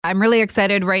I'm really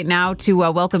excited right now to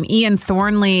welcome Ian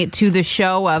Thornley to the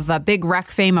show of Big Wreck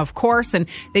fame, of course. And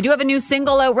they do have a new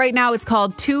single out right now. It's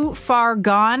called Too Far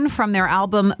Gone from their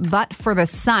album But for the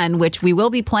Sun, which we will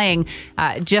be playing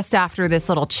just after this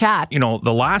little chat. You know,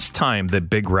 the last time that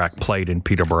Big Wreck played in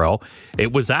Peterborough,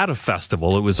 it was at a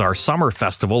festival. It was our summer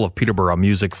festival of Peterborough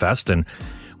Music Fest, and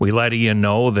we let Ian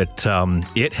know that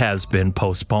it has been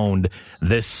postponed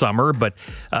this summer, but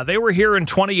they were here in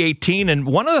 2018. And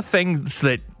one of the things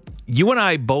that you and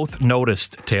I both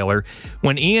noticed, Taylor,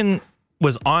 when Ian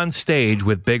was on stage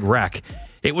with Big Wreck,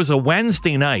 it was a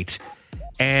Wednesday night.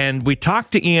 And we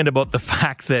talked to Ian about the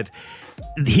fact that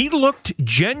he looked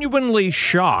genuinely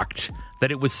shocked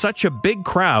that it was such a big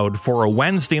crowd for a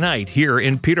Wednesday night here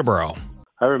in Peterborough.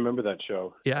 I remember that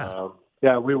show. Yeah.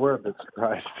 Yeah, we were a bit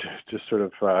surprised. Just sort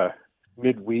of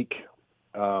midweek,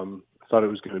 thought it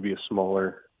was going to be a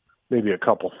smaller, maybe a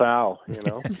couple thou, you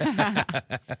know.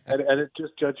 and it,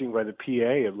 just judging by the PA,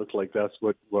 it looked like that's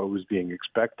what was being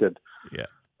expected. Yeah.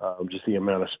 Just the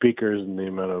amount of speakers and the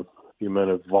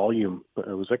amount of volume.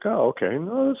 I was like, oh, okay,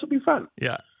 no, this will be fun.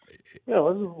 Yeah. You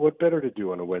know, what better to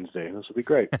do on a Wednesday? This will be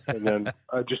great. And then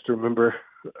I just remember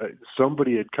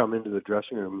somebody had come into the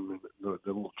dressing room, the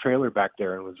little trailer back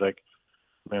there, and was like,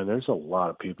 man, there's a lot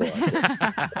of people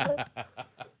out there.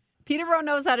 Peterborough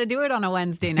knows how to do it on a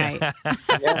Wednesday night.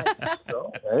 Yeah,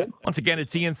 so, right? Once again,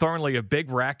 it's Ian Thornley of Big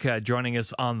Wreck joining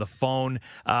us on the phone.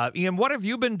 Ian, what have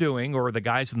you been doing, or the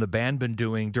guys in the band been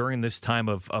doing during this time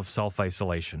of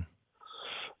self-isolation?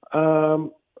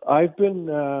 I've been,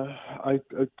 I've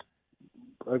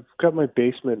got my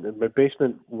basement, and my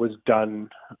basement was done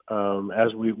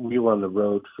as we were on the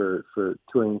road for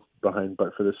touring behind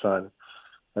But for the Sun.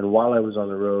 And while I was on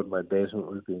the road, my basement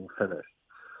was being finished.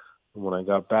 And when I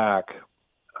got back,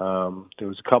 there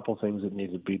was a couple things that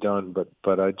needed to be done,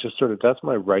 but I just sort of, that's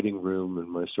my writing room and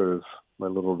my sort of, my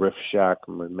little riff shack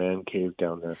and my man cave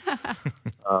down there.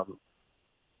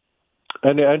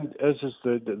 And as is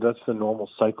that's the normal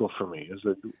cycle for me, is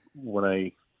that when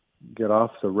I get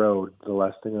off the road, the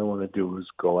last thing I want to do is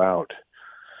go out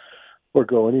or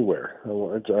go anywhere.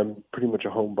 I'm pretty much a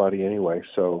homebody anyway,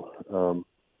 so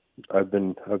I've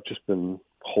just been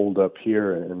holed up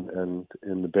here and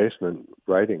in the basement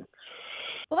writing.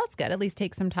 Well, that's good. At least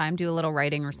take some time, do a little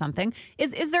writing or something.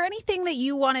 Is there anything that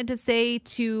you wanted to say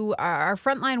to our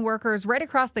frontline workers right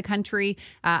across the country,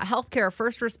 healthcare,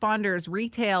 first responders,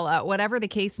 retail, whatever the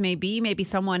case may be, maybe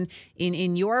someone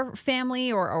in your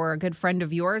family or a good friend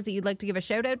of yours that you'd like to give a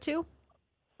shout out to?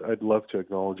 I'd love to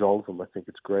acknowledge all of them. I think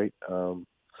it's great.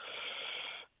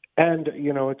 And,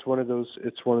 you know, it's one of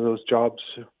those jobs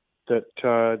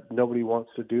that nobody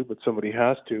wants to do, but somebody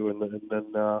has to. And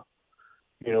then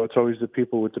you know, it's always the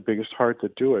people with the biggest heart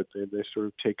that do it. They sort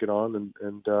of take it on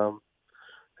and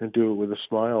do it with a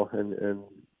smile and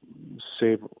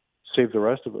save the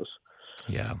rest of us.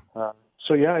 Yeah.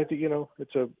 So yeah, I think, you know,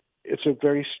 it's a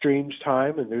very strange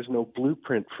time, and there's no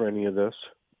blueprint for any of this.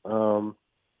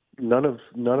 None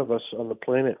of us on the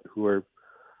planet who are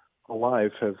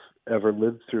alive have ever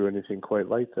lived through anything quite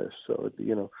like this. So,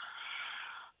 you know,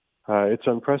 it's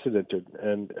unprecedented,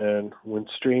 and when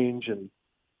strange and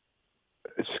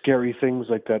scary things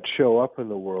like that show up in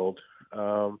the world,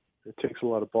 it takes a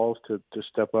lot of balls to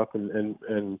step up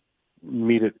and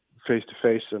meet it face to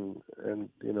face and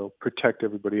you know, protect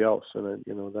everybody else. And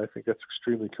you know, I think that's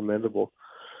extremely commendable.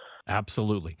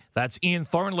 Absolutely. That's Ian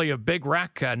Thornley of Big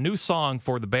Wreck, a new song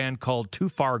for the band called Too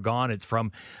Far Gone. It's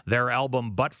from their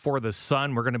album But for the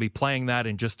Sun. We're going to be playing that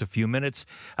in just a few minutes.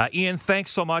 Ian, thanks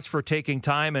so much for taking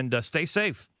time, and stay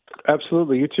safe.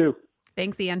 Absolutely. You too.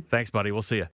 Thanks, Ian. Thanks, buddy. We'll see you.